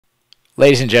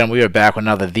Ladies and gentlemen, we are back with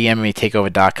another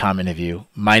TheMMATakeover.com interview.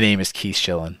 My name is Keith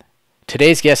Schillen.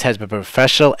 Today's guest has been a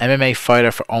professional MMA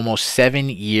fighter for almost 7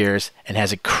 years and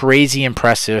has a crazy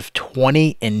impressive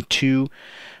 20-2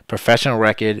 professional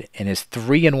record and is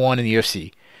 3-1 in the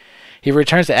UFC. He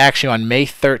returns to action on May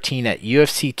 13 at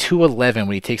UFC 211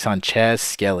 when he takes on Chaz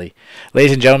Skelly.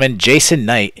 Ladies and gentlemen, Jason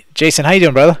Knight. Jason, how you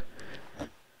doing, brother?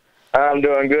 I'm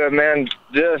doing good, man.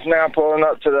 Just now pulling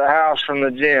up to the house from the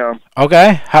gym.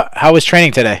 Okay. How was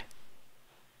training today?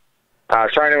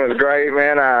 Training was great,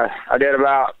 man. I did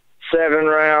about 7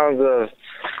 rounds of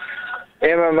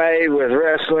MMA with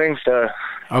wrestling, so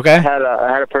okay. I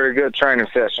had a pretty good training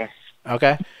session.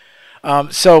 Okay. I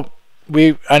just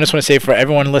want to say for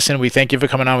everyone listening, we thank you for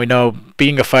coming on. We know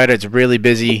being a fighter is really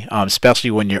busy,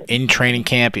 especially when you're in training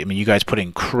camp. I mean, you guys put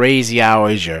in crazy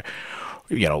hours. You're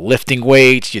lifting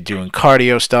weights, you're doing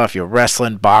cardio stuff, you're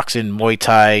wrestling, boxing, Muay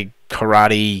Thai,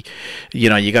 karate. You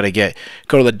got to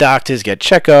go to the doctors, get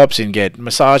checkups, and get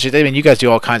massages. I mean, you guys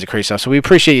do all kinds of crazy stuff. So we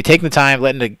appreciate you taking the time,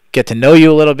 get to know you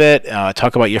a little bit,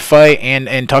 talk about your fight,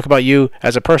 and talk about you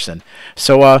as a person.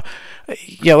 So,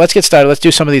 let's get started. Let's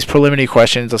do some of these preliminary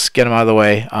questions. Let's get them out of the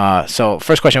way. So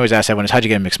first question I always ask everyone is, how'd you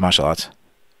get in mixed martial arts?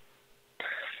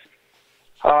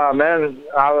 Man,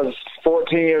 I was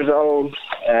 14 years old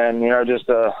and, just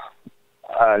a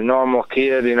normal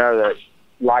kid, that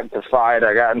liked to fight.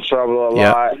 I got in trouble a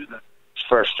lot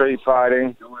for street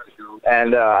fighting.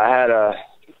 And I had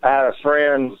a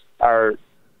friend, or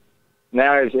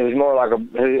now he's more like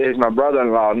he's my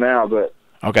brother-in-law now, but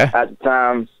okay. At the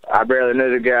time, I barely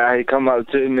knew the guy. He come up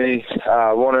to me,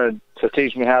 wanted to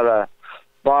teach me how to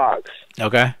box.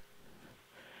 Okay.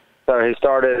 So he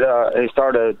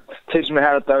started teaching me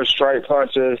how to throw straight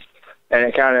punches, and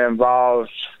it kind of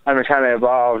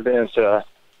evolved into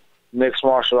mixed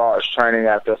martial arts training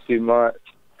after a few months.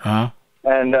 Uh-huh.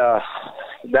 And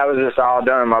that was just all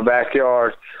done in my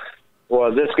backyard.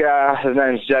 Well, this guy, his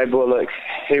name's Jay Bullock.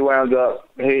 He wound up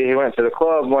he went to the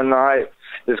club one night,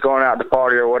 just going out to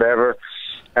party or whatever,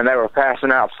 and they were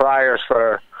passing out flyers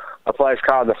for a place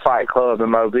called the Fight Club in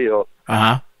Mobile.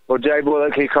 Uh-huh. Well, Jay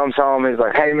Bullock, he comes home. He's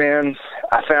like, "Hey, man,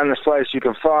 I found this place you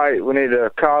can fight. We need to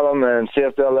call them and see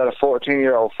if they'll let a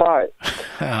 14-year-old fight."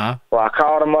 Uh-huh. Well, I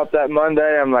called him up that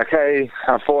Monday. I'm like, "Hey,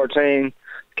 I'm 14.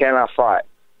 Can I fight?"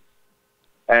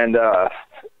 And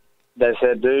they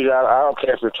said, "Dude, I don't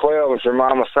care if you're 12. If your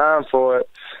mama signed for it,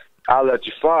 I'll let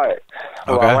you fight."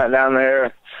 Okay. Well, I went down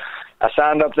there. I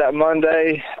signed up that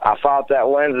Monday. I fought that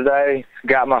Wednesday,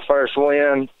 got my first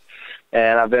win,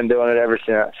 and I've been doing it ever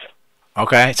since.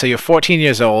 Okay, so you're 14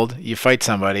 years old. You fight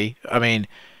somebody. I mean,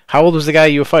 how old was the guy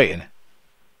you were fighting?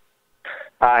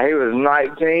 He was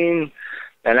 19,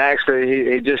 and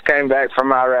actually he just came back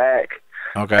from Iraq.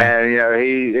 Okay. And,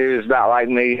 he was about like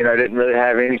me, didn't really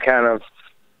have any kind of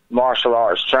martial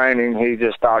arts training. He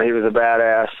just thought he was a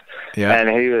badass. Yeah. And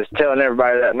he was telling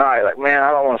everybody that night, like, "Man,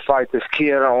 I don't want to fight this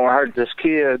kid. I don't want to hurt this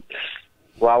kid."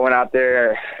 Well, I went out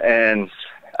there, and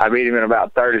I beat him in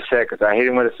about 30 seconds. I hit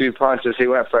him with a few punches. He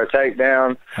went for a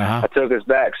takedown. Uh-huh. I took his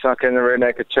back, sunk in the rear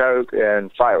naked choke,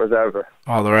 and fight was over.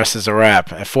 Oh, the rest is a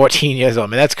wrap. At 14 years old, I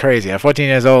mean, that's crazy. At 14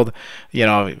 years old,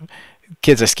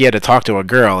 kids are scared to talk to a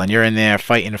girl, and you're in there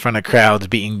fighting in front of crowds,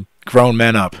 beating grown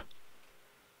men up.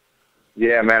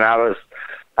 Yeah, man, I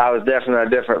was definitely a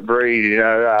different breed.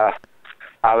 I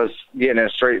was getting in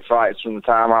street fights from the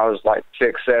time I was like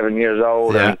 6, 7 years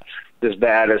old, and just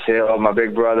bad as hell. My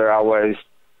big brother always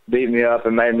beat me up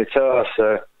and made me tough,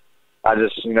 so I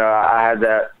just, I had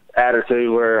that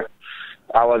attitude where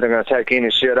I wasn't going to take any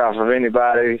shit off of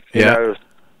anybody.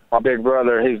 My big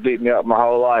brother, he's beat me up my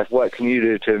whole life. What can you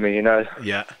do to me,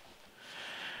 Yeah.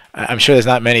 I'm sure there's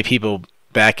not many people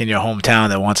back in your hometown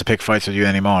that wants to pick fights with you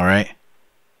anymore, right?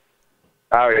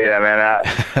 Oh, yeah,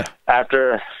 man.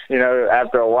 After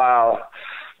a while,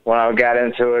 when I got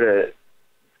into it,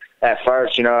 at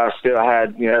first, I still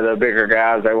had, the bigger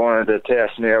guys, they wanted to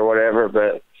test me or whatever,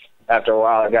 but after a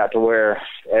while, it got to where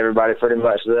everybody pretty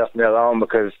much left me alone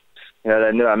because,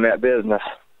 they knew I meant business.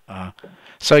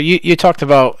 So you talked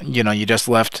about, you just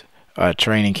left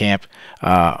training camp,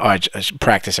 or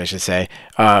practice, I should say.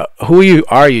 Who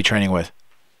are you training with?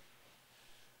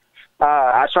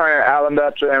 I train at Allen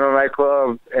Dutcher MMA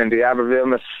Club in D'Iberville,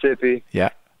 Mississippi.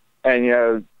 Yeah.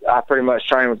 And, I pretty much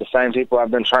train with the same people I've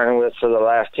been training with for the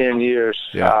last 10 years.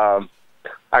 Yeah.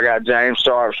 I got James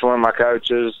Sharps, one of my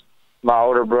coaches, my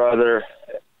older brother.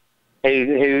 He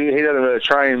doesn't really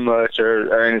train much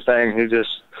or anything. He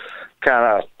just kind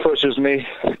of pushes me.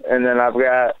 And then I've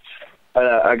got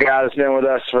a guy that's been with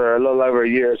us for a little over a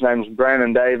year. His name's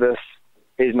Brandon Davis.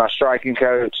 He's my striking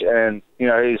coach, and,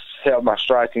 he's helped my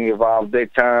striking evolve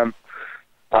big time.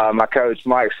 My coach,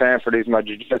 Mike Sanford, he's my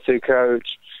jiu-jitsu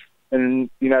coach. And,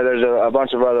 you know, there's a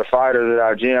bunch of other fighters at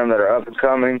our gym that are up and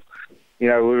coming. You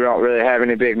know, we don't really have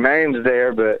any big names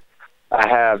there, but I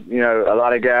have, you know, a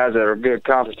lot of guys that are good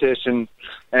competition.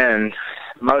 And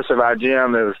most of our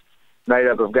gym is made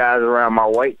up of guys around my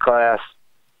weight class.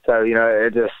 So, you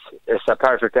know, it's a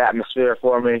perfect atmosphere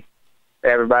for me.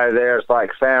 Everybody there is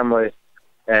like family.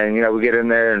 And, you know, we get in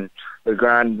there and we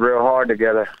grind real hard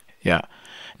together. Yeah.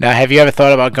 Now, have you ever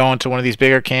thought about going to one of these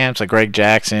bigger camps, like Greg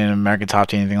Jackson, American Top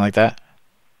Team, anything like that?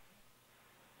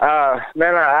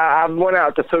 Man, I went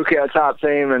out to Phuket Top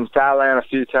Team in Thailand a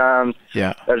few times.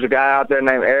 Yeah. There's a guy out there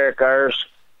named Eric Ersch.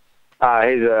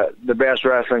 He's the best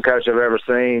wrestling coach I've ever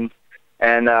seen.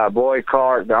 And Boyd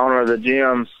Clark, the owner of the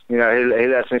gym, you know, he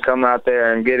lets me come out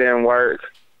there and get in work.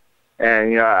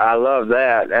 And, you know, I love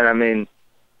that. And, I mean,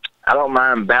 I don't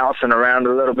mind bouncing around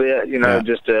a little bit, you know,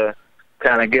 just to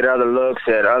kind of get other looks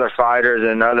at other fighters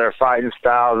and other fighting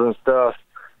styles and stuff.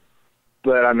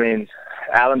 But, I mean,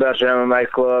 Allen Belcher MMA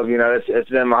Club, you know, it's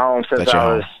been my home since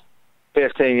I was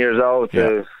 15 years old.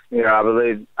 So, you know, I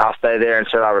believe I'll stay there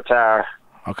until I retire.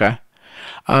 Okay.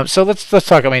 So let's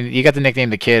talk. I mean, you got the nickname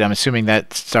The Kid. I'm assuming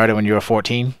that started when you were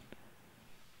 14?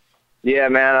 Yeah,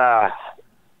 man.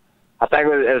 I think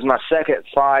it was my second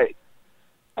fight.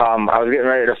 I was getting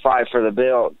ready to fight for the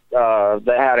belt.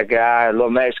 They had a guy, a little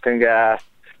Mexican guy.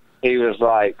 He was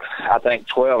like, I think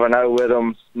 12-0 with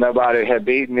him. Nobody had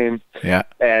beaten him. Yeah.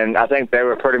 And I think they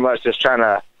were pretty much just trying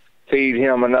to feed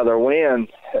him another win.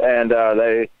 And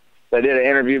they did an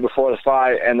interview before the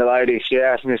fight, and the lady, she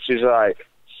asked me, she's like,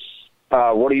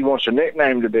 what do you want your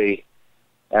nickname to be?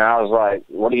 And I was like,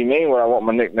 what do you mean what I want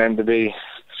my nickname to be?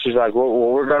 She's like,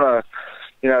 well we're going to,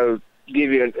 you know,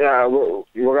 give you,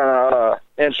 we're going to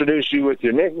introduce you with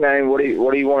your nickname. What do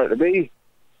you want it to be?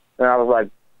 And I was like,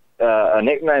 a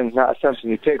nickname is not something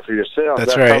you pick for yourself.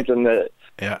 That's right. Something that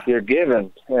you're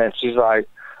given. And she's like,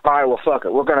 all right, well, fuck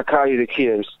it. We're going to call you The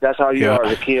Kid. That's how you are,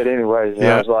 The Kid anyways. And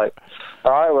I was like,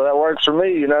 all right, well, that works for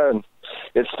me, you know, and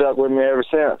it's stuck with me ever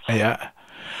since. Yeah.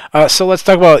 So let's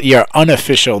talk about your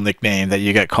unofficial nickname that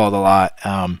you get called a lot.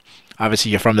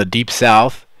 Obviously, you're from the Deep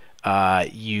South.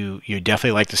 You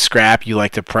definitely like to scrap. You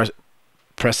like to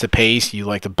press the pace. You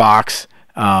like to box.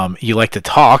 You like to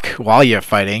talk while you're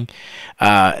fighting.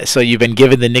 So you've been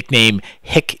given the nickname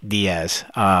Hick Diaz.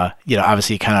 You know,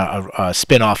 obviously kind of a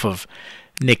spin-off of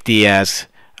Nick Diaz,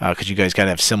 because you guys got to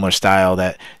have similar style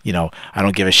that, you know, I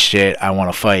don't give a shit, I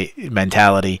want to fight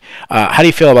mentality. How do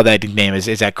you feel about that nickname?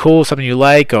 Is that cool, something you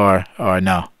like, or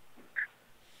no?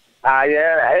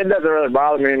 Yeah, it doesn't really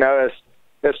bother me, you know.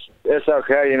 It's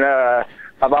okay, you know.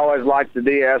 I've always liked the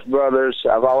Diaz brothers.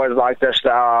 I've always liked their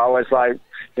style. I always liked,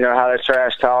 you know, how they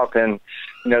trash talk, and,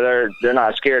 you know, they're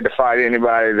not scared to fight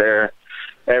anybody.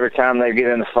 Every time they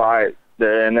get in the fight,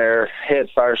 they're in their head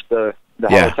first the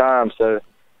whole time. So,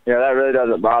 you know, that really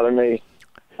doesn't bother me.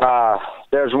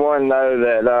 There's one though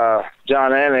that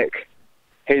John Anik,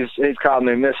 he's called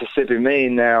me Mississippi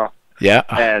Mean now. Yeah.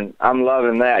 And I'm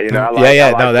loving that. You know, I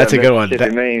like no, that's a good one.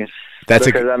 Mississippi Mean.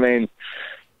 Because I mean,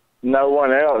 no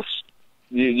one else.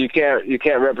 You can't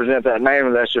represent that name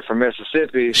unless you're from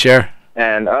Mississippi. Sure.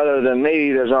 And other than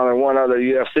me, there's only one other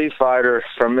UFC fighter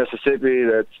from Mississippi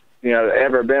that's, you know,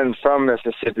 ever been from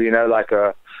Mississippi. You know, like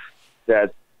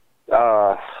that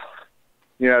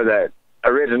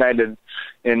originated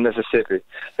in Mississippi.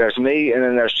 There's me, and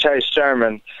then there's Chase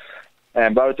Sherman,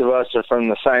 and both of us are from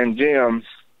the same gym.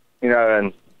 You know,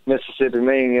 and Mississippi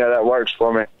Mean, you know, that works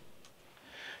for me.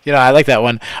 You know, I like that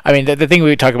one. I mean, the thing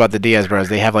we talk about the Diaz brothers,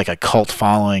 they have like a cult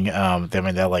following. I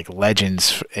mean, they're like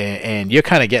legends, and you're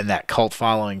kind of getting that cult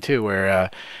following too,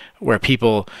 where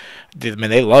people, I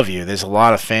mean, they love you. There's a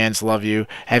lot of fans love you.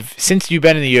 Since you've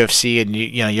been in the UFC and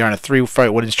you know you're on a 3-fight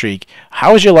winning streak,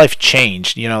 how has your life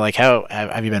changed? You know, like how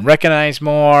have you been recognized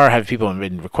more? Have people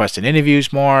been requesting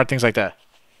interviews more? Things like that.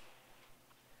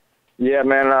 Yeah,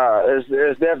 man,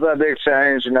 it's definitely a big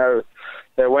change. You know,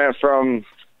 it went from,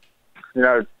 you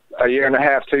know, a year and a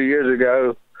half, 2 years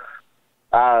ago,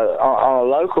 on a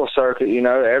local circuit, you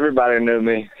know, everybody knew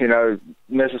me. You know,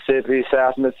 Mississippi,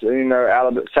 South Mississippi,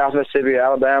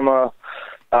 Alabama,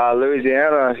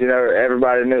 Louisiana, you know,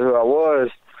 everybody knew who I was.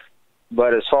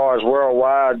 But as far as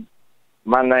worldwide,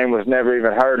 my name was never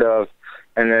even heard of.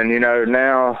 And then, you know,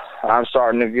 now I'm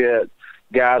starting to get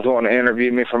guys want to interview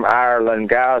me from Ireland,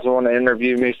 guys want to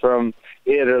interview me from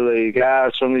Italy,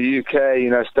 guys from the UK, you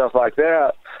know, stuff like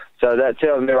that. So that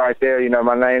tells me right there, you know,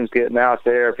 my name's getting out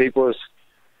there. People's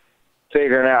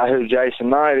figuring out who Jason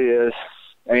Knight is.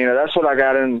 And, you know, that's what I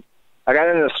got into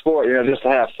the sport, you know, just to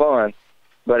have fun.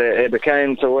 But it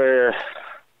became to where,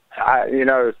 you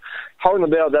know, holding the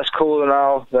belt, that's cool and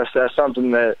all. That's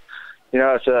something that, you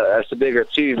know, it's a bigger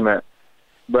achievement.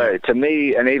 But to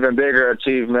me, an even bigger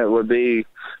achievement would be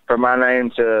for my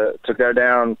name to go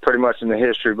down pretty much in the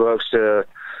history books, to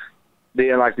be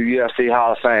in like the UFC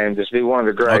Hall of Fame, just be one of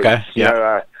the greats. Okay. Yeah. You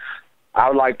know, I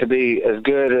would like to be as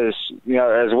good as, you know,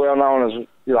 as well known as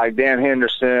like Dan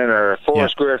Henderson or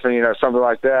Forrest Griffin, you know, something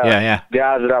like that. Yeah, yeah.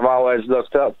 Guys that I've always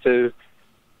looked up to.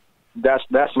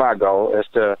 That's my goal, is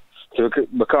to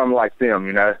become like them,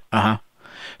 you know.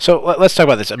 So let's talk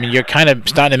about this. I mean, you're kind of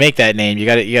starting to make that name. You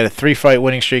got a 3-fight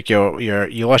winning streak.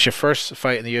 You lost your first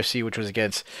fight in the UFC, which was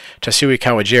against Tatsui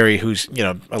Kawajiri, who's, you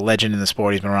know, a legend in the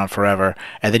sport. He's been around forever.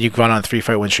 And then you've gone on a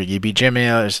 3-fight win streak. You beat Jim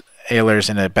Ehlers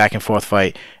in a back and forth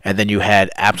fight, and then you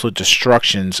had absolute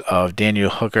destructions of Daniel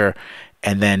Hooker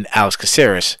and then Alex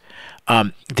Caceres.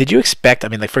 Did you expect? I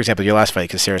mean, like, for example, your last fight,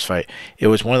 Caceres fight, it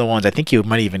was one of the ones, I think you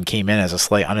might even came in as a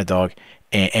slight underdog,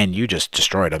 and you just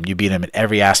destroyed him. You beat him in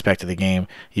every aspect of the game.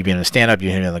 You beat him in stand-up, you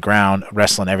hit him on the ground,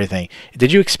 wrestling, everything.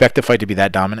 Did you expect the fight to be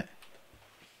that dominant?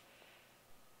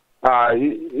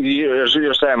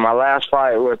 You're saying my last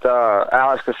fight with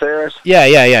Alex Caceres? Yeah.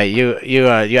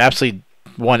 You absolutely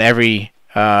won every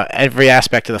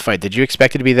aspect of the fight. Did you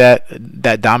expect it to be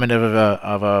that dominant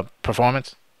of a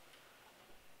performance?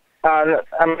 I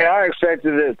mean, I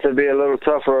expected it to be a little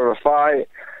tougher of a fight.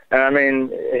 And, I mean,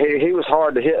 he was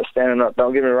hard to hit standing up,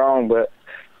 don't get me wrong, but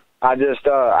I just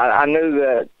I knew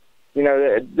that, you know,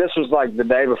 that this was like the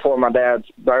day before my dad's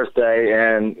birthday,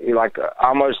 and like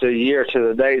almost a year to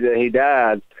the day that he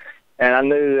died. And I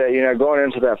knew that, you know, going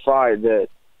into that fight, that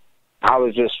I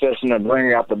was just fixing to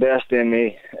bring out the best in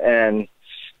me, and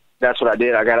that's what I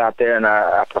did. I got out there and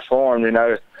I performed, you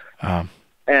know.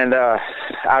 And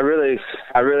I really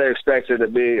expected it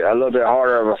to be a little bit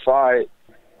harder of a fight.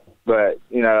 But,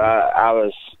 you know, I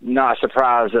was not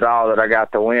surprised at all that I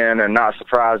got the win, and not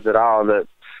surprised at all that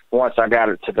once I got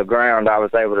it to the ground, I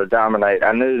was able to dominate.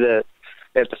 I knew that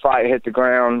if the fight hit the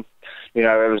ground, you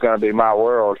know, it was going to be my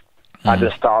world. I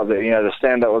just thought that, you know, the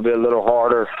stand-up would be a little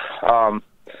harder.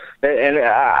 And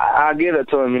I give it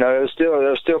to him, you know, it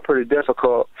was still pretty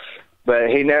difficult,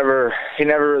 but he never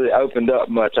really opened up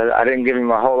much. I didn't give him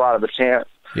a whole lot of a chance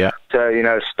to, you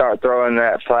know, start throwing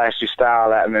that flashy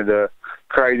style at me, the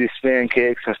crazy spin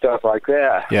kicks and stuff like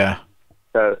that. Yeah.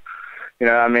 So, you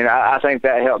know, I mean, I think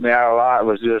that helped me out a lot,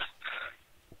 was just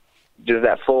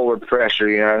that forward pressure,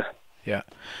 you know. Yeah.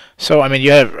 So, I mean,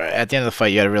 you had, at the end of the fight,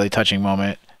 you had a really touching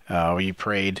moment where you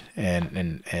prayed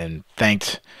and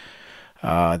thanked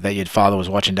that your father was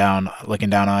looking down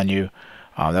on you.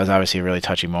 That was obviously a really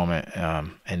touching moment,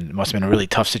 and it must have been a really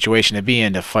tough situation to be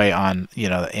in, to fight on, you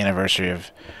know, the anniversary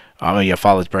of your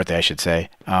father's birthday, I should say.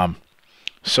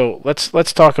 So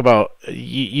let's talk about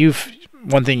you've.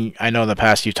 One thing I know in the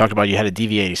past, you talked about you had a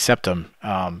deviated septum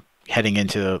heading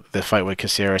into the fight with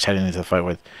Caceres, heading into the fight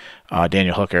with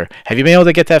Daniel Hooker. Have you been able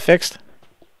to get that fixed?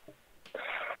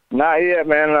 Not yet,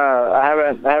 man.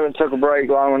 I haven't took a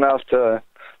break long enough to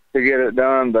get it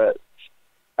done, but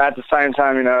at the same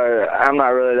time, you know, I'm not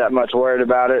really that much worried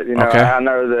about it. You know, I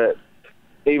know that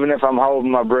even if I'm holding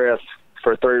my breath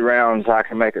for 3 rounds, I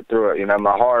can make it through it. You know,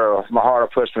 my heart will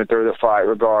push me through the fight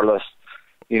regardless.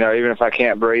 You know, even if I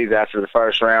can't breathe after the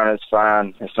first round, it's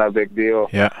fine. It's no big deal.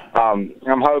 Yeah. I'm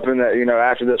hoping that, you know,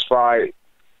 after this fight,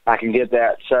 I can get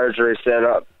that surgery set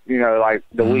up, you know, like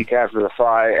the week after the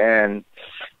fight, and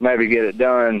maybe get it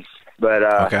done. But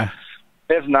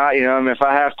if not, you know, I mean, if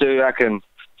I have to, I can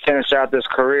finish out this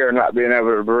career not being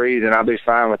able to breathe, and I'll be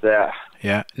fine with that.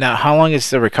 Yeah. Now, how long is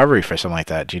the recovery for something like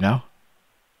that? Do you know?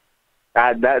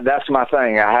 That's my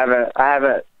thing. I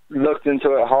haven't looked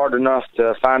into it hard enough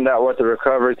to find out what the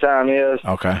recovery time is.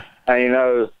 Okay. And, you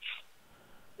know,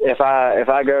 if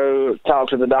I go talk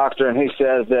to the doctor and he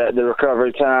says that the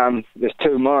recovery time is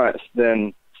 2 months,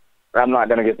 then I'm not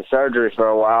going to get the surgery for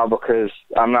a while, because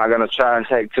I'm not going to try and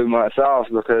take 2 months off,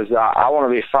 because I want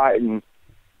to be fighting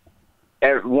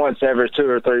once every 2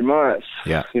 or 3 months.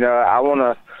 Yeah. You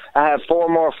know, I have 4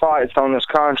 more fights on this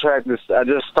contract. I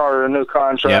just started a new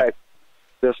contract. Yep.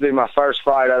 This will be my first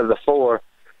fight out of the 4,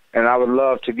 and I would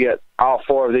love to get all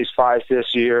 4 of these fights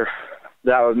this year.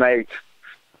 That would make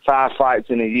 5 fights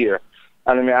in a year.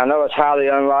 I mean, I know it's highly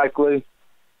unlikely,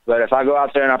 but if I go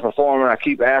out there and I perform and I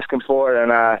keep asking for it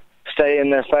and I stay in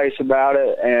their face about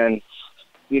it and,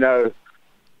 you know,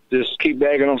 just keep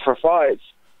begging them for fights,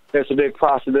 there's a big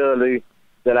possibility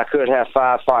that I could have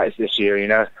 5 fights this year, you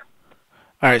know.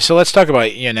 All right, so let's talk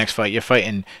about your next fight. You're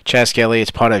fighting Chad Skelly. It's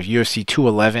part of UFC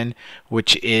 211,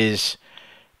 which is,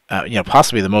 you know,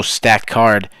 possibly the most stacked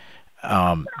card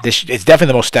It's definitely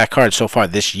the most stacked card so far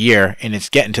this year, and it's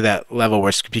getting to that level where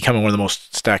it's becoming one of the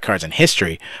most stacked cards in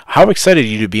history. How excited are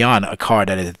you to be on a card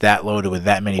that is that loaded with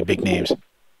that many big names?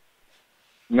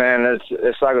 Man,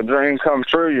 it's like a dream come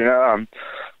true. You know,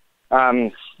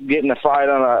 I'm getting to fight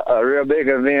on a real big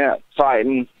event,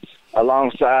 fighting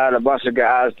alongside a bunch of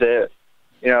guys that,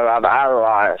 you know, I've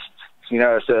idolized. You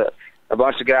know, it's a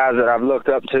bunch of guys that I've looked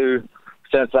up to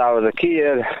since I was a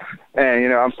kid, and, you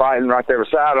know, I'm fighting right there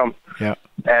beside them. Yeah.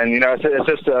 And, you know, it's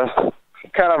just a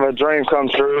kind of a dream come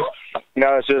true. You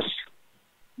know, it's just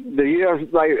the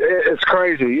UFC, like, it's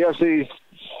crazy. UFC,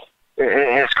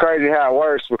 it's crazy how it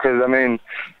works because, I mean,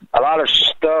 a lot of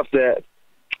stuff that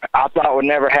I thought would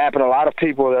never happen, a lot of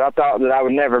people that I thought that I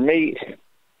would never meet,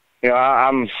 you know,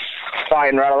 I'm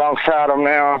fighting right alongside them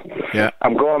now. Yeah.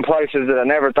 I'm going places that I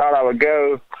never thought I would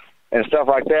go and stuff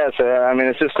like that. So, I mean,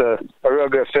 it's just a real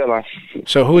good feeling.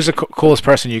 So who's the coolest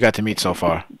person you got to meet so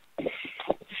far?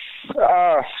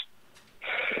 I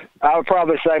would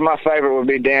probably say my favorite would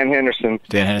be Dan Henderson.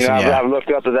 Dan Henderson, you know, yeah. I've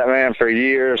looked up to that man for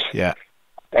years. Yeah.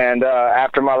 And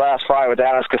after my last fight with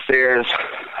Alex Caceres,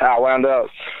 I wound up,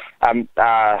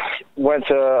 I went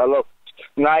to a little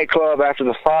nightclub after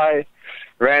the fight,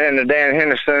 ran into Dan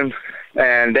Henderson,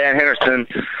 and Dan Henderson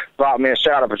bought me a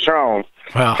shot of Patron.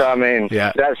 Wow. So, I mean,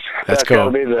 yeah, that's cool.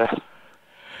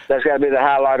 got to be the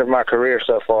highlight of my career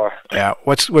so far. Yeah.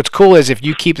 What's cool is if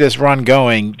you keep this run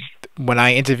going, when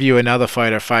I interview another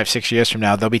fighter 5-6 years from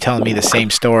now, they'll be telling me the same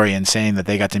story and saying that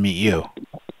they got to meet you.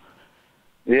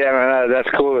 Yeah, man, that's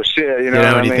cool as shit. You know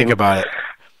what when I you mean? think about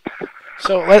it.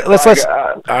 So let's.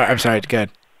 I'm sorry. Go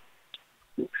ahead.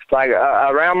 Like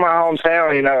around my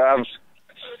hometown, you know,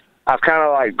 I've kind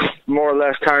of like more or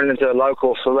less turned into a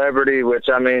local celebrity, which,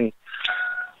 I mean,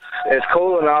 it's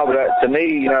cool and all, but to me,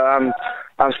 you know,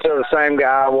 I'm still the same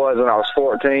guy I was when I was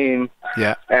 14.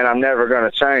 Yeah. And I'm never going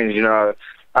to change. You know,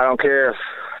 I don't care if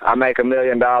I make $1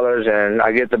 million and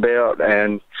I get the belt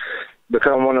and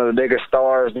become one of the biggest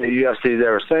stars the UFC's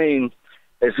ever seen.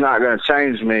 It's not going to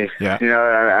change me. Yeah. You know,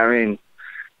 I mean,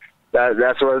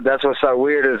 that's what's so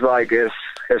weird is like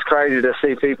it's crazy to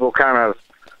see people kind of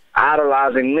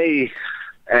idolizing me,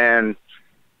 and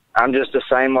I'm just the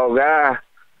same old guy.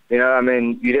 You know, I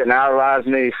mean, you didn't idolize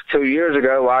me 2 years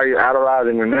ago. Why are you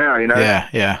idolizing me now? You know? Yeah,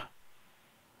 yeah.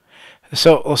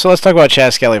 So let's talk about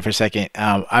Chad Skelly for a second.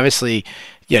 Obviously,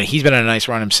 yeah, he's been on a nice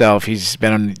run himself. He's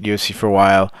been on UFC for a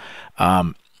while.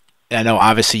 I know,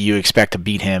 obviously, you expect to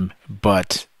beat him,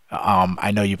 but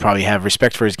I know you probably have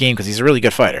respect for his game because he's a really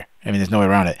good fighter. I mean, there's no way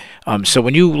around it. So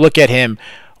when you look at him,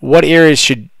 what areas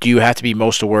do you have to be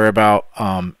most aware about?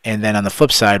 And then on the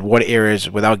flip side, what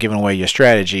areas, without giving away your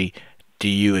strategy, do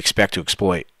you expect to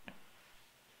exploit?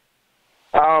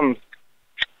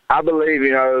 I believe,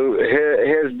 you know,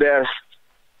 his best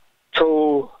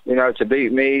tool, you know, to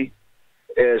beat me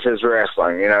is his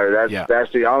wrestling. You know,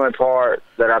 that's the only part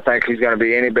that I think he's going to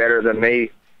be any better than me.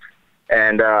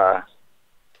 And, I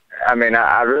mean,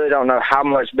 I really don't know how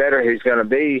much better he's going to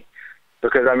be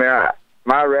because, I mean,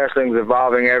 my wrestling's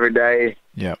evolving every day.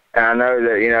 Yeah. And I know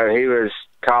that, you know, he was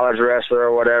college wrestler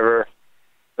or whatever.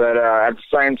 But at the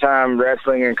same time,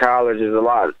 wrestling in college is a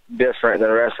lot different than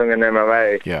wrestling in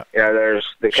MMA. Yeah. You know, there's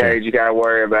the cage you got to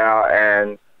worry about,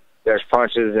 and there's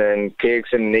punches and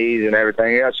kicks and knees and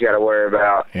everything else you got to worry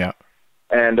about. Yeah.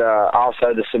 And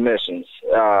also the submissions.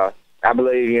 I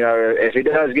believe, you know, if he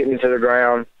does get me to the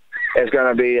ground, it's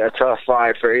going to be a tough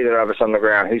fight for either of us on the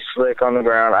ground. He's slick on the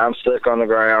ground. I'm slick on the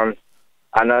ground.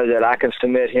 I know that I can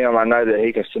submit him. I know that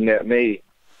he can submit me.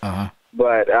 Uh-huh.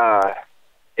 But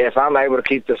if I'm able to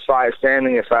keep this fight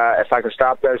standing, if I can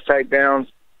stop those takedowns,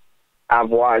 I've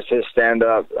watched his stand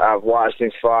up, I've watched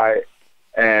him fight,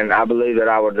 and I believe that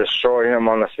I will destroy him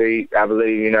on the feet. I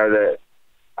believe, you know, that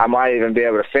I might even be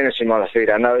able to finish him on the feet.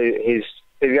 I know he's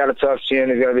got a tough chin,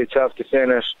 he's going to be tough to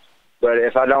finish, but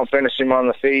if I don't finish him on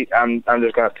the feet, I'm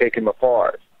just going to pick him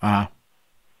apart. Uh-huh.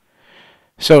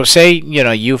 So say, you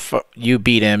know, you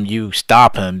beat him, you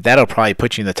stop him, that'll probably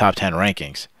put you in the top 10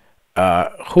 rankings.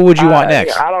 Who would you want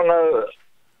next? I don't know.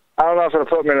 I don't know if it'll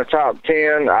put me in the top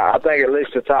 10. I think at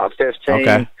least the top 15.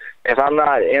 Okay. If I'm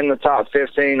not in the top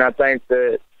 15, I think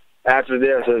that after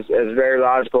this is very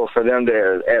logical for them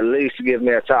to at least give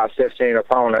me a top 15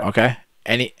 opponent. Okay.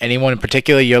 Anyone in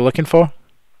particular you're looking for?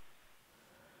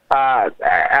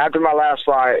 After my last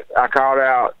fight, I called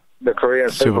out the Korean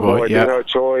Superboy, Doo-Ho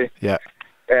Choi. Yeah.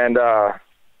 And,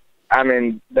 I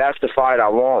mean, that's the fight I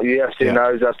want. UFC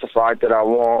knows that's the fight that I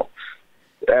want.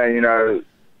 And, you know,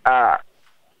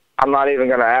 I'm not even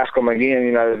going to ask them again.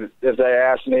 You know, if they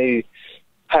ask me,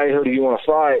 hey, who do you want to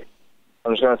fight?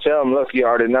 I'm just going to tell them, look, you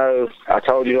already know. I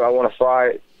told you I want to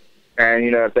fight. And,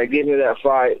 you know, if they give me that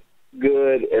fight,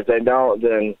 good. If they don't,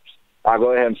 then I'll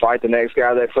go ahead and fight the next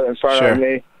guy they put in front of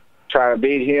me, try to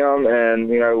beat him, and,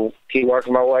 you know, keep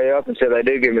working my way up until they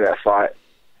do give me that fight.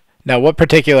 Now, what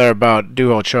particular about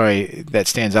Duho Choi that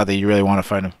stands out that you really want to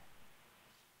fight him?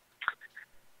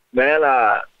 Man,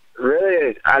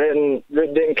 really, I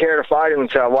didn't care to fight him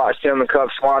until I watched him and Cub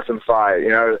Swanson fight. You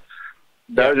know,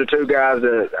 those are two guys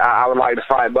that I would like to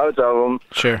fight, both of them.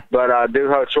 Sure. But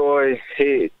Duho Choi,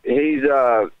 he's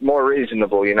more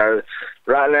reasonable. You know,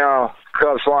 right now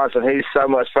Cub Swanson, he's so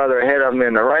much further ahead of me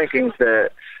in the rankings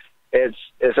that it's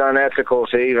unethical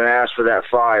to even ask for that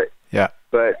fight. Yeah.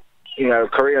 But you know,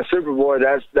 Korean Superboy,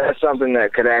 that's something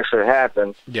that could actually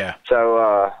happen. Yeah.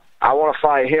 So I want to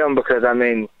fight him because I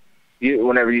mean,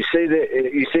 whenever you see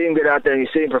him get out there and you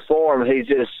see him perform, he's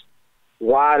just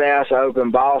wide ass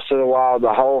open, balls to the wall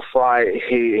the whole fight.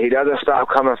 He doesn't stop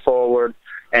coming forward,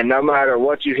 and no matter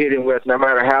what you hit him with, no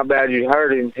matter how bad you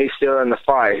hurt him, he's still in the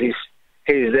fight. He's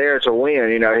there to win.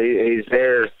 You know, he's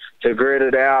there to grit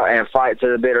it out and fight to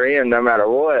the bitter end, no matter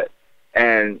what.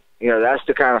 And you know, that's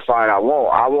the kind of fight I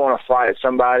want. I want to fight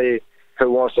somebody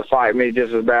who wants to fight me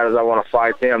just as bad as I want to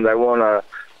fight them. They want to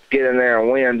get in there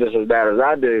and win just as bad as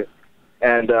I do.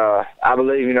 And I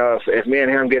believe, you know, if me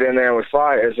and him get in there and we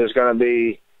fight, it's just going to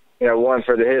be, you know, one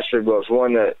for the history books,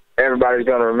 one that everybody's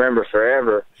going to remember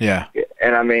forever. Yeah.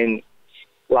 And, I mean,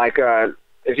 like,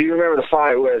 if you remember the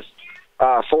fight with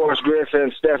Forrest Griffin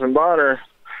and Stephen Bonner,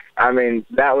 I mean,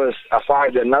 that was a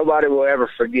fight that nobody will ever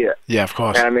forget. Yeah, of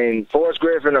course. And, I mean, Forrest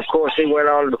Griffin, of course, he went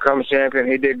on to become a champion.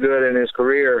 He did good in his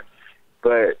career.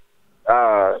 But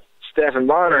Stephen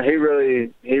Bonner, he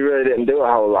really didn't do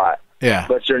a whole lot. Yeah.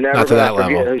 But you're never going to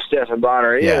forget who Stephen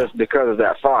Bonner is because of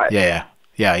that fight. Yeah,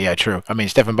 true. I mean,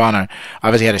 Stephen Bonner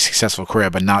obviously had a successful career,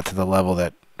 but not to the level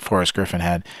that Forrest Griffin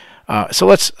had. So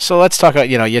let's talk about,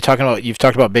 you know, you've talked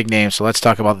about big names, so let's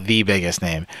talk about the biggest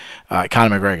name,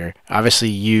 Conor McGregor. Obviously,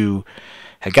 you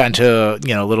had gotten to,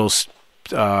 you know, little,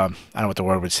 I don't know what the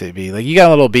word would be. Like, you got a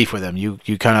little beef with him. You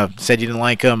kind of said you didn't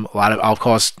like him. A lot of, I'll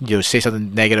call us, you know, say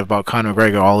something negative about Conor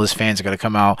McGregor. All his fans are going to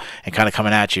come out and kind of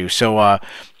coming at you. So I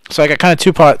got kind of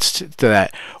two parts to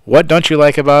that. What don't you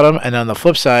like about him? And on the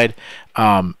flip side,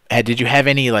 did you have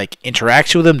any like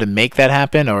interaction with him to make that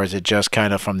happen, or is it just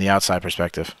kind of from the outside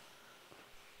perspective?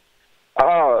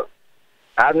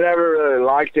 I've never really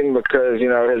liked him because, you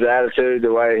know, his attitude,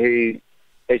 the way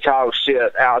he talks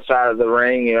shit outside of the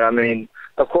ring. You know, I mean,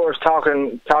 of course,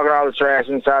 talking all the trash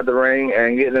inside the ring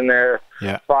and getting in there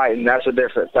fighting, that's a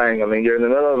different thing. I mean, you're in the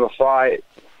middle of a fight.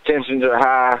 Tensions are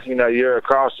high. You know, you're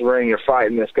across the ring. You're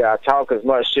fighting this guy. Talk as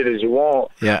much shit as you want.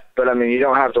 Yeah. But, I mean, you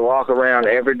don't have to walk around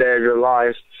every day of your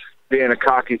life being a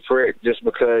cocky prick just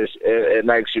because it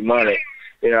makes you money.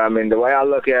 You know, I mean, the way I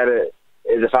look at it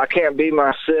is if I can't be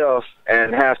myself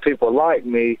and have people like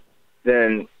me,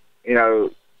 then, you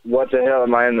know, what the hell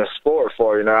am I in the sport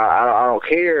for? You know, I don't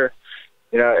care.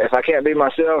 You know, if I can't be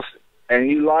myself and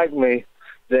you like me,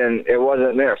 then it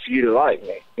wasn't meant for you to like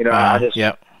me. You know,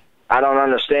 I don't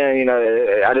understand, you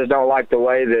know, I just don't like the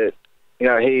way that, you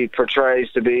know, he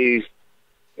portrays to be,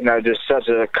 you know, just such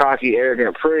a cocky,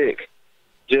 arrogant prick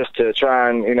just to try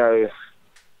and, you know,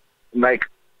 make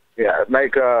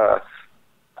a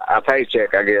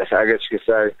paycheck, I guess you could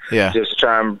say. Yeah. Just to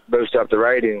try and boost up the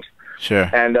ratings. Sure.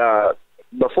 And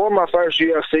before my first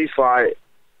UFC fight,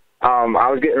 I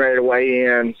was getting ready to weigh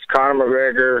in. Conor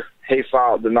McGregor, he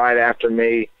fought the night after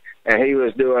me, and he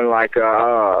was doing like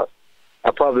a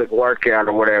public workout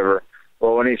or whatever.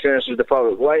 Well, when he finishes the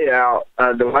public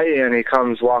the weigh-in, he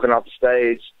comes walking off the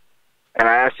stage, and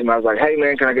I asked him, I was like, hey,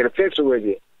 man, can I get a picture with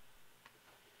you?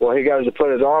 Well, he goes to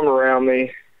put his arm around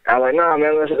me. I was like, nah,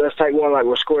 man, let's take one like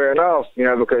we're squaring off, you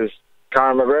know, because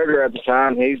Conor McGregor at the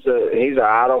time, he's an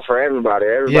idol for everybody.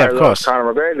 Everybody loves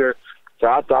Conor McGregor. So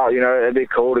I thought, you know, it'd be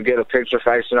cool to get a picture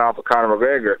facing off of Conor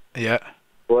McGregor. Yeah.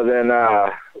 Well, then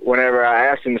whenever I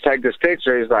asked him to take this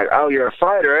picture, he's like, oh, you're a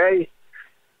fighter, eh?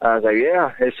 I was like,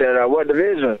 yeah. He said, what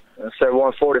division? I said,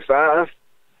 145.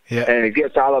 Yeah. And he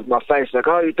gets all up my face like,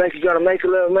 oh, you think you're going to make it,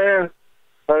 little man?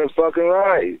 I'm fucking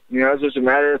right. You know, it's just a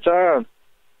matter of time.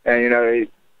 And, you know,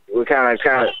 we kind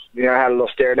of, you know, had a little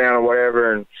stare down or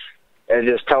whatever, and it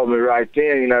just told me right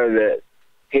then, you know, that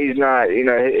he's not, you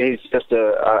know, he's just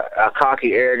a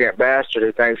cocky, arrogant bastard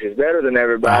who thinks he's better than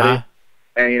everybody.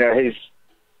 And, you know,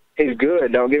 he's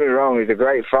good. Don't get me wrong. He's a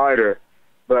great fighter.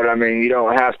 But, I mean, you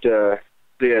don't have to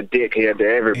be a dickhead to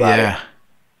everybody. Yeah.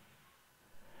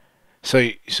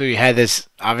 So you had this,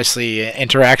 obviously,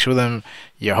 interaction with him.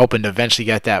 You're hoping to eventually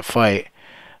get that fight.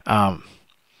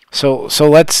 So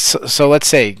let's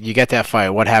say you get that fight.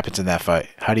 What happens in that fight?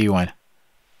 How do you win?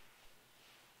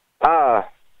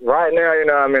 right now, you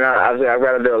know, I mean, I've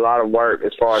got to do a lot of work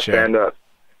as far as stand up.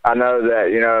 I know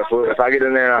that, you know, if I get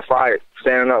in there and I fight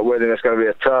standing up with him, it's going to be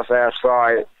a tough-ass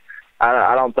fight.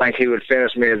 I don't think he would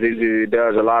finish me as easy as he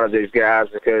does a lot of these guys,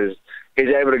 because he's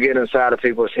able to get inside of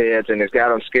people's heads, and he's got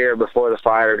them scared before the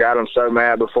fight, or got them so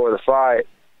mad before the fight.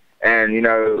 And, you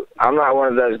know, I'm not one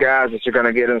of those guys that you're going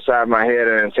to get inside my head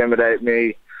and intimidate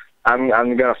me. I'm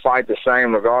going to fight the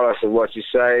same regardless of what you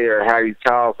say or how you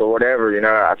talk or whatever. You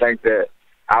know, I think that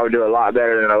I would do a lot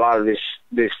better than a lot of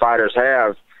these fighters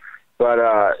have. But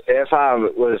if I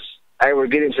was able to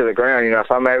get him to the ground, you know, if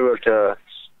I'm able to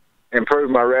improve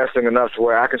my wrestling enough to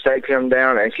where I can take him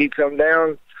down and keep him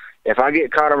down, if I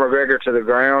get Conor McGregor to the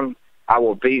ground, I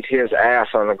will beat his ass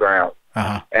on the ground.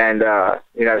 And,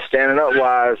 you know, standing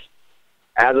up-wise,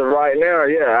 as of right now,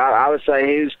 yeah, I would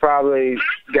say he's probably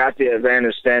got the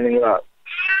advantage standing up.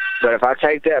 But if I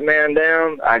take that man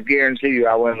down, I guarantee you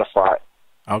I win the fight.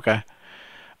 Okay.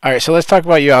 All right, so let's talk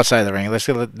about you outside the ring. Let's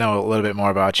know a little bit more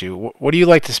about you. What do you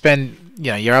like to spend?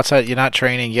 You know, you're outside, you're not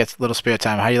training, you get a little spare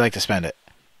time. How do you like to spend it?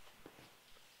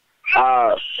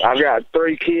 I've got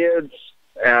 3 kids,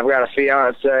 and I've got a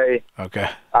fiance. Okay.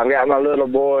 I've got my little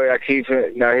boy. I keep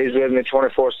him, you know, he's with me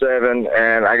 24/7,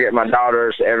 and I get my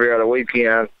daughters every other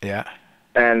weekend. Yeah.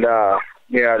 And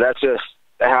you know, that's just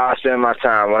how I spend my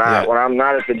time. When I'm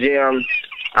not at the gym,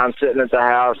 I'm sitting at the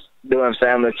house doing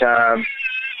family time,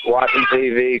 watching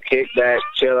TV, kickback,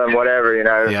 chilling, whatever, you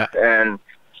know. Yeah. And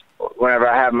whenever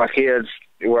I have my kids,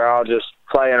 we're all just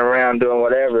playing around, doing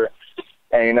whatever.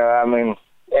 And, you know, I mean,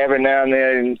 every now and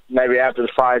then, maybe after the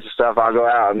fights and stuff, I'll go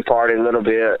out and party a little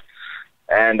bit.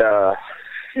 And,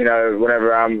 you know,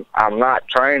 whenever I'm not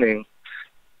training,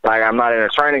 like I'm not in a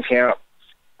training camp,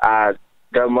 I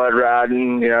go mud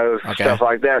riding, you know, stuff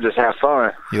like that, just have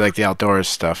fun. You like the outdoors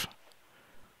stuff?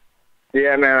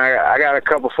 Yeah, man, I got a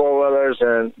couple 4-wheelers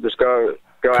and just go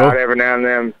out every now and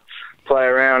then, play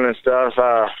around and stuff.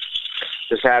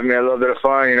 Just have me a little bit of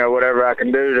fun, you know, whatever I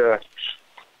can do to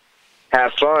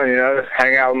have fun, you know,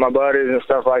 hang out with my buddies and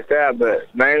stuff like that.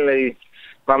 But mainly,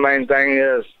 my main thing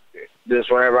is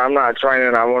just whenever I'm not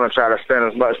training, I want to try to spend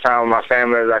as much time with my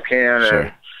family as I can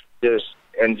and just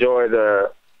enjoy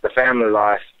the family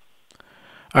life.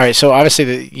 All right, so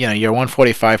obviously, you know, you're a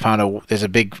 145-pounder. There's a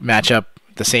big matchup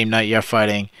the same night you're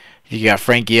fighting. You got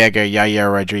Frankie Edgar,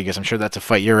 Yair Rodriguez. I'm sure that's a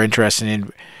fight you're interested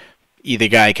in. Either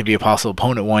guy could be a possible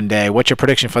opponent one day. What's your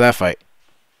prediction for that fight?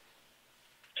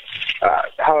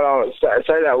 Hold on,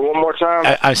 say that one more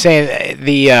time. I'm saying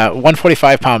the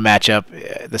 145-pound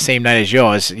matchup, the same night as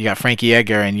yours, you got Frankie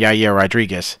Edgar and Yair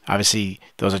Rodriguez. Obviously,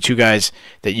 those are 2 guys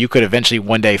that you could eventually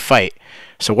one day fight.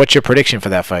 So what's your prediction for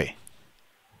that fight?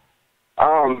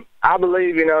 I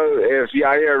believe, you know, if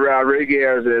Yair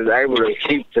Rodriguez is able to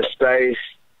keep the space,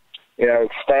 you know,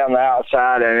 stay on the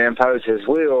outside and impose his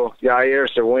will,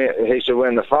 Yair should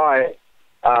win the fight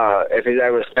if he's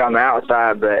able to stay on the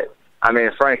outside. But I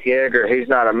mean, Frankie Edgar, he's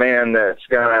not a man that's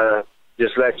gonna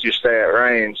just let you stay at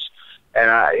range. And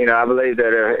I believe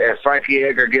that if Frankie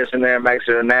Edgar gets in there and makes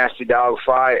it a nasty dog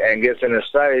fight and gets in his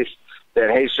face,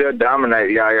 then he should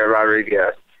dominate Yair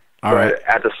Rodriguez. But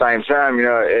at the same time, you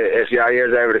know, if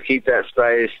Yair's able to keep that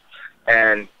space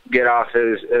and get off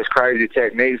his crazy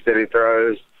techniques that he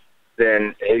throws,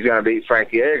 then he's going to beat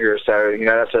Frankie Edgar. So, you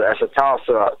know, that's a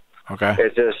toss-up. Okay.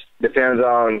 It just depends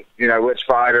on, you know, which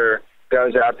fighter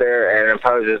goes out there and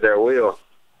imposes their will.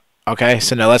 Okay,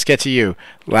 so now let's get to you.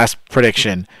 Last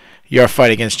prediction. Your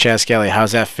fight against Chaz Skelly.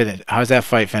 How's that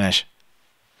fight finish?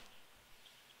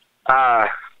 I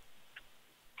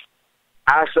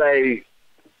say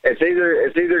it's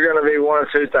either going to be one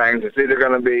of 2 things. It's either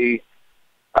going to be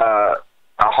a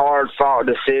hard-fought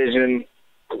decision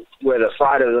with a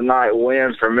fight of the night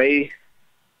win for me,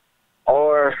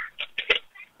 or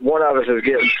one of us is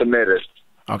getting submitted.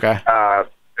 Okay.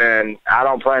 And I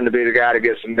don't plan to be the guy to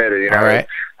get submitted. You know, all right.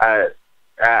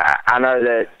 I know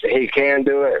that he can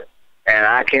do it, and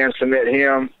I can submit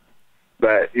him.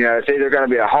 But you know, it's either going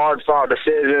to be a hard-fought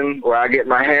decision where I get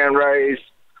my hand raised,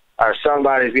 or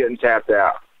somebody's getting tapped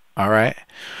out. All right.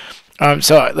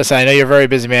 So, listen, I know you're a very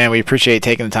busy man. We appreciate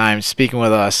taking the time speaking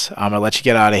with us. I'm going to let you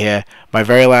get out of here. My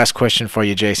very last question for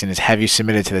you, Jason, is have you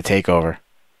submitted to the takeover?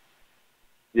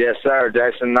 Yes, sir.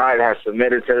 Jason Knight has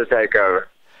submitted to the takeover.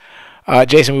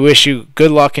 Jason, we wish you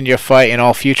good luck in your fight and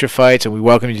all future fights, and we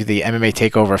welcome you to the MMA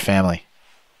Takeover family.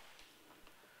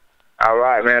 All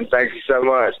right, man. Thank you so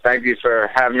much. Thank you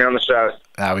for having me on the show.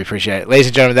 We appreciate it. Ladies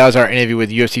and gentlemen, that was our interview with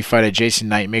UFC fighter Jason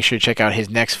Knight. Make sure to check out his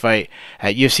next fight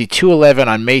at UFC 211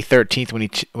 on May 13th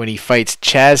when he fights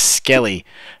Chaz Skelly.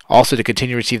 Also, to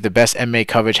continue to receive the best MMA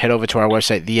coverage, head over to our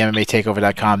website,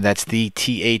 themmmatakeover.com. That's the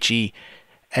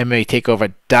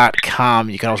MMATakeover.com.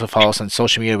 You can also follow us on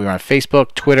social media. We're on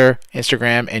Facebook, Twitter,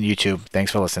 Instagram, and YouTube.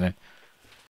 Thanks for listening.